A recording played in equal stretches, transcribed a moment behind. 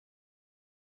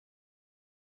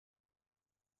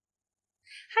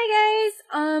Hi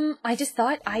guys! I just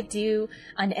thought I'd do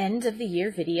an end of the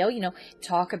year video,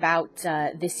 talk about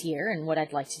this year and what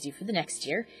I'd like to do for the next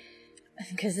year.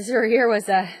 Because this year was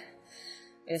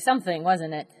something,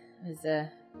 wasn't it? It was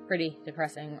pretty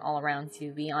depressing all around,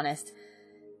 to be honest.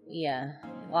 We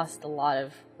lost a lot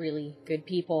of really good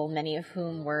people, many of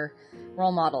whom were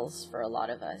role models for a lot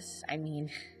of us. I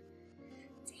mean,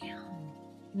 damn.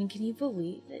 Can you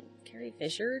believe that Carrie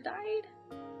Fisher died?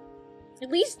 At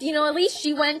least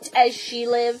she went as she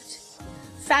lived.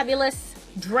 Fabulous,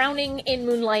 drowning in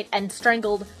moonlight and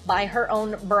strangled by her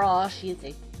own bra. She is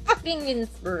a fucking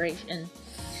inspiration.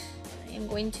 I am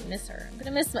going to miss her. I'm gonna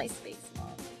miss my space mom.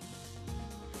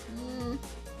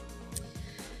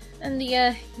 And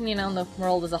the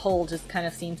world as a whole just kind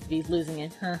of seems to be losing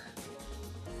it, huh?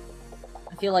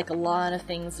 I feel like a lot of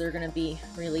things are gonna be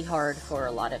really hard for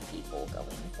a lot of people going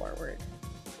forward.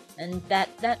 And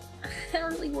that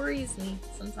really worries me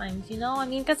sometimes,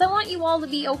 because I want you all to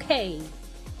be okay.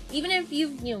 Even if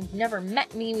you've never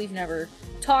met me, we've never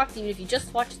talked, even if you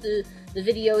just watch the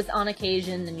videos on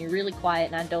occasion and you're really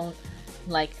quiet and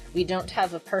we don't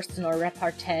have a personal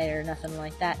repartee or nothing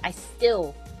like that, I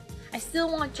still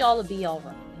want y'all to be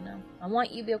alright, I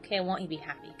want you to be okay, I want you to be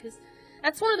happy, because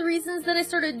that's one of the reasons that I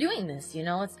started doing this,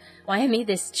 It's why I made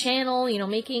this channel,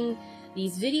 making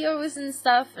these videos and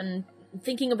stuff, and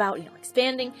thinking about,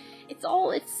 expanding. It's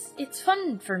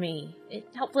fun for me. It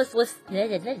helps lift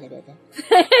it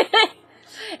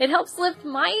helps lift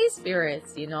my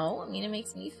spirits, it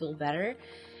makes me feel better.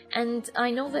 And I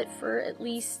know that for at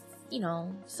least,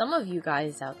 some of you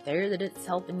guys out there, that it's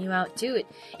helping you out too.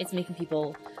 It's making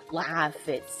people laugh.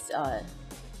 It's, I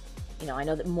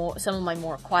know that some of my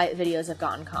more quiet videos have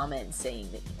gotten comments saying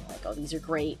that, oh, these are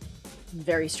great.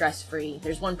 Very stress-free.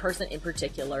 There's one person in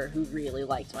particular who really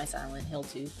liked my Silent Hill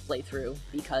 2 playthrough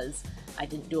because I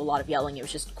didn't do a lot of yelling. It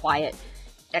was just quiet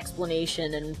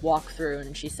explanation and walkthrough,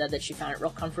 and she said that she found it real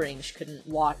comforting. She couldn't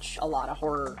watch a lot of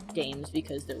horror games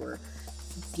because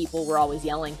people were always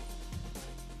yelling,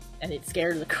 and it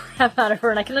scared the crap out of her,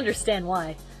 and I can understand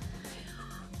why.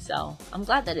 So I'm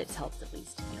glad that it's helped at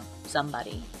least,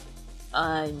 somebody.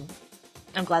 I'm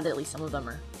glad that at least some of them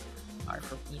are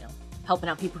for, helping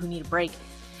out people who need a break.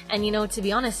 And to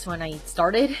be honest, when I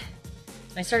started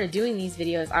doing these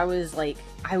videos, I was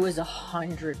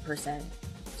 100%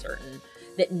 certain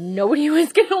that nobody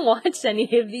was gonna watch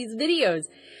any of these videos.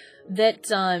 That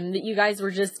you guys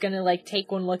were just gonna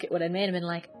take one look at what I made and been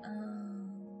like,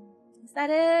 is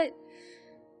that it?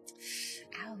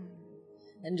 Ow.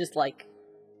 And just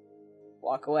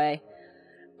walk away.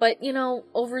 But,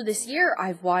 over this year,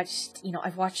 I've watched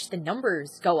the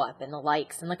numbers go up and the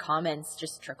likes and the comments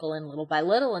just trickle in little by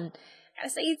little. And I gotta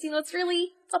say, it's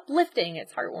uplifting.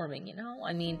 It's heartwarming,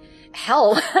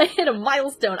 hell, I hit a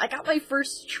milestone. I got my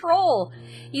first troll.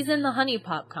 He's in the Honey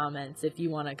Pop comments if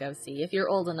you want to go see. If you're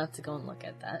old enough to go and look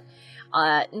at that.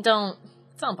 Don't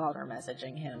bother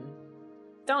messaging him.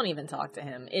 Don't even talk to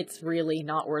him. It's really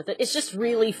not worth it. It's just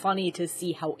really funny to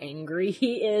see how angry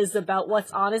he is about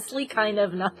what's honestly kind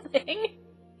of nothing.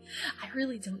 I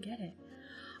really don't get it.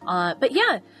 But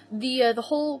yeah, the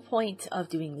whole point of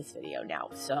doing this video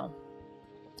now, so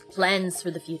plans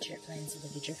for the future.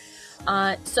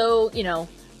 So,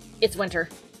 it's winter,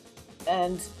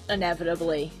 and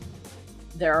inevitably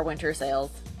there are winter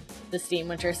sales. The Steam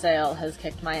winter sale has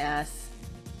kicked my ass.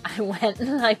 I went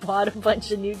and I bought a bunch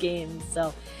of new games,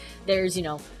 so there's,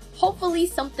 hopefully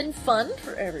something fun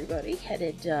for everybody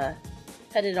headed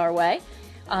our way.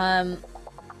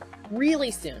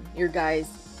 Really soon, your guys?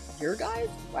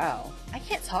 Wow, I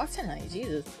can't talk tonight,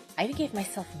 Jesus. I even gave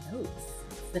myself notes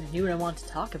that I knew what I wanted to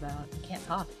talk about. I can't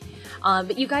talk.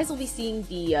 But you guys will be seeing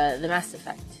the Mass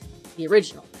Effect, the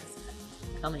original Mass Effect,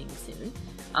 coming soon.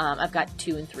 I've got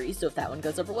 2 and 3, so if that one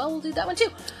goes over well, we'll do that one too.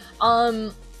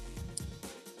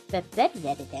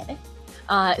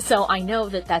 So I know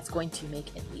that that's going to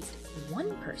make at least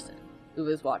one person who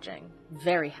is watching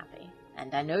very happy.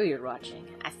 And I know you're watching.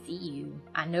 I see you.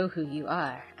 I know who you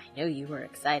are. I know you were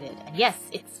excited. And yes,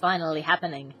 it's finally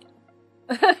happening.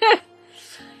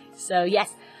 So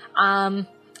yes.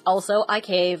 Also, I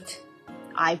caved.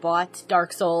 I bought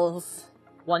Dark Souls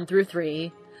 1 through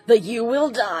 3, the You Will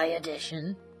Die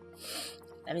edition.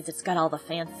 That means it's got all the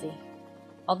fancy.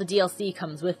 All the DLC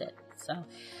comes with it. So,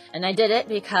 and I did it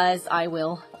because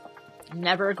I'm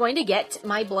never going to get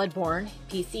my Bloodborne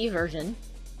PC version.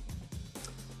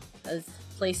 Because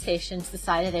PlayStation's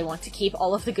decided they want to keep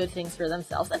all of the good things for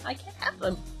themselves, and I can't have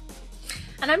them.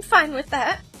 And I'm fine with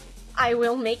that. I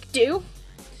will make do.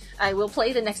 I will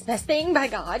play the next best thing, by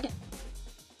God.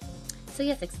 So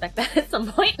yes, expect that at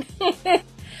some point.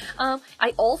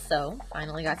 I also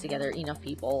finally got together enough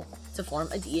people to form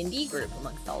a D&D group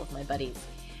amongst all of my buddies.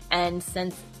 And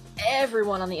since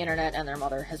everyone on the internet and their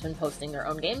mother has been posting their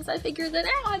own games, I figured that,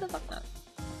 why the fuck not?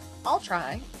 I'll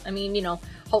try. I mean, you know,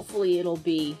 hopefully it'll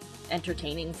be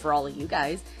entertaining for all of you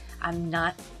guys. I'm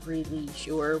not really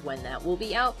sure when that will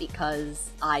be out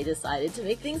because I decided to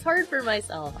make things hard for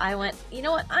myself. I went, you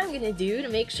know what I'm gonna do to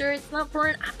make sure it's not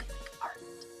boring? I'm gonna make art.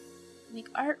 Make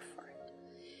art for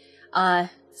it.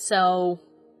 So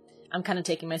I'm kind of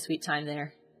taking my sweet time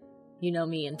there. You know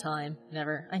me and time.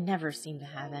 I never seem to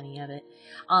have any of it.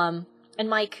 And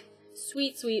Mike,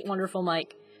 sweet, wonderful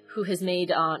Mike, who has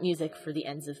made music for the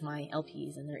ends of my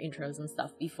LPs and their intros and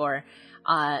stuff before.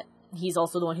 He's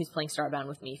also the one who's playing Starbound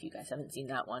with me, if you guys haven't seen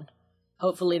that one.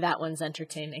 Hopefully that one's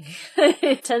entertaining.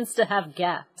 It tends to have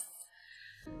gaps,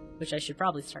 which I should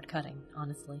probably start cutting,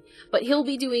 honestly. But he'll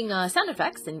be doing sound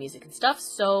effects and music and stuff,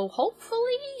 so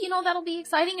hopefully, you know, that'll be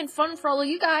exciting and fun for all of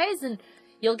you guys, and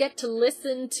you'll get to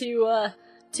listen to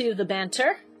the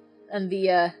banter and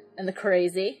the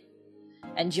crazy.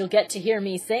 And you'll get to hear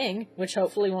me sing, which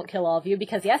hopefully won't kill all of you,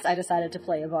 because yes, I decided to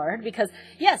play a bard, because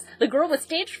yes, the girl with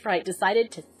stage fright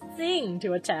decided to sing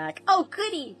to attack. Oh,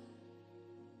 goody!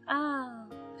 Ah,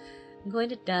 I'm going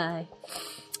to die.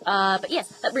 But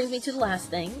yes, that brings me to the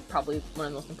last thing, probably one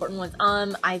of the most important ones.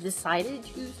 I've decided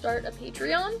to start a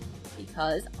Patreon,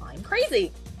 because I'm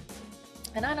crazy.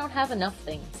 And I don't have enough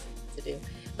things to do.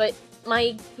 But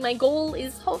my goal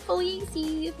is hopefully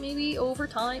see if maybe over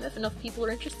time, if enough people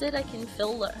are interested, I can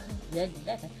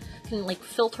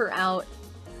filter out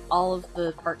all of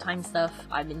the part-time stuff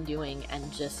I've been doing,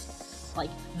 and just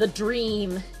like the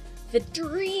dream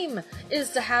is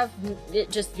to have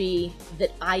it just be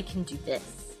that I can do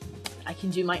this. I can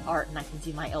do my art and I can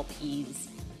do my LPs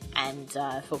and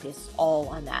focus all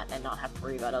on that and not have to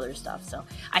worry about other stuff. So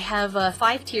I have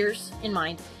 5 tiers in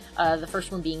mind. The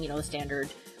first one being, you know, the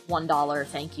standard $1.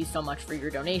 Thank you so much for your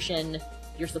donation.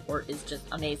 Your support is just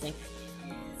amazing.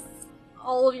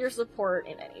 All of your support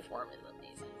in any form is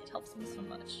amazing. It helps me so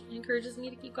much. It encourages me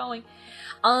to keep going.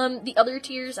 The other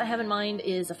tiers I have in mind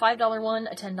is a $5 one,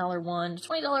 a $10 one, a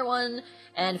 $20 one,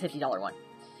 and a $50 one.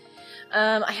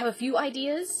 I have a few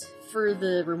ideas for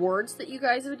the rewards that you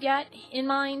guys would get in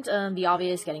mind. The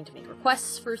obvious, getting to make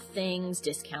requests for things,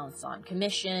 discounts on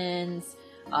commissions,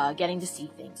 getting to see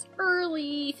things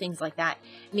early, things like that.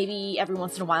 Maybe every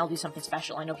once in a while do something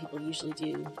special. I know people usually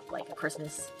do like a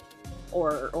Christmas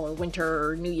or winter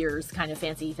or New Year's kind of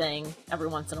fancy thing every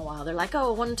once in a while. They're like,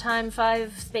 oh, one-time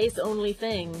 5 space only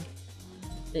thing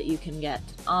that you can get.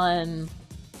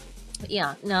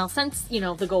 Yeah, now since, you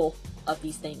know, the goal of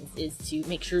these things is to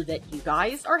make sure that you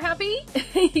guys are happy,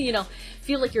 you know,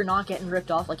 feel like you're not getting ripped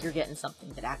off, like you're getting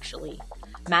something that actually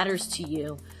matters to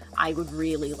you, I would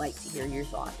really like to hear your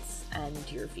thoughts and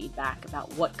your feedback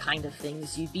about what kind of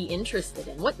things you'd be interested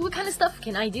in. What kind of stuff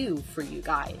can I do for you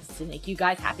guys to make you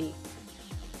guys happy?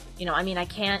 You know, I mean, I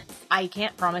can't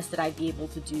promise that I'd be able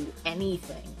to do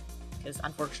anything, because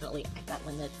unfortunately I've got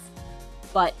limits.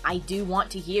 But I do want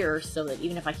to hear, so that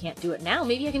even if I can't do it now,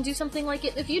 maybe I can do something like it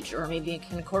in the future, or maybe I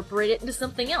can incorporate it into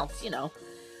something else, you know.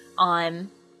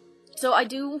 So I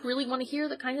do really want to hear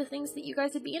the kinds of things that you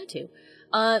guys would be into.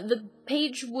 The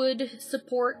page would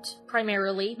support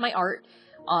primarily my art,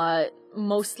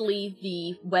 mostly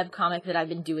the webcomic that I've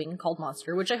been doing called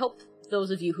Monster, which I hope those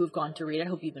of you who've gone to read, I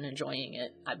hope you've been enjoying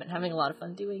it. I've been having a lot of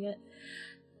fun doing it,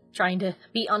 trying to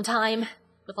be on time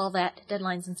with all that,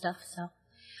 deadlines and stuff, so.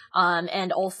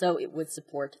 And also it would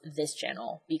support this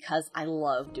channel, because I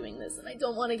love doing this, and I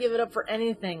don't want to give it up for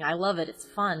anything. I love it, it's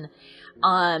fun.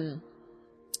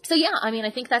 So yeah, I mean,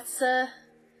 I think that's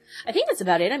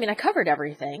about it. I mean, I covered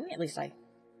everything, at least I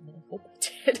hope I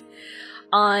did.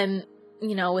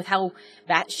 You know, with how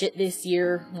batshit this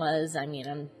year was, I mean,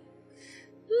 I'm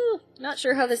not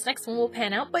sure how this next one will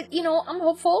pan out, but, you know, I'm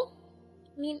hopeful.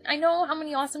 I mean, I know how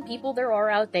many awesome people there are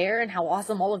out there, and how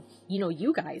awesome all of, you know,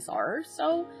 you guys are,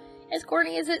 so, as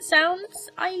corny as it sounds,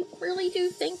 I really do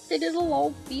think that it'll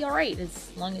all be alright,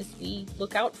 as long as we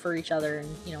look out for each other, and,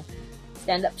 you know,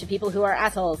 stand up to people who are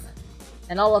assholes,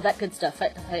 and all of that good stuff.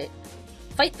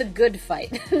 Fight the good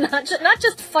fight. not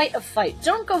just fight a fight.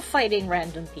 Don't go fighting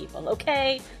random people,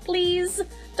 okay? Please?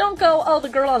 Don't go, oh, the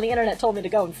girl on the internet told me to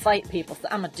go and fight people, so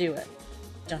I'm gonna do it.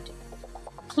 Don't do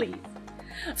it. Please.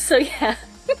 So yeah.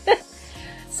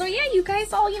 So yeah, you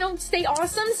guys all, you know, stay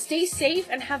awesome, stay safe,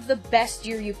 and have the best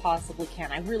year you possibly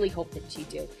can. I really hope that you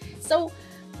do. So,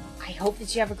 I hope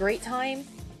that you have a great time,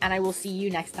 and I will see you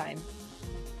next time.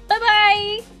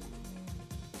 Bye-bye!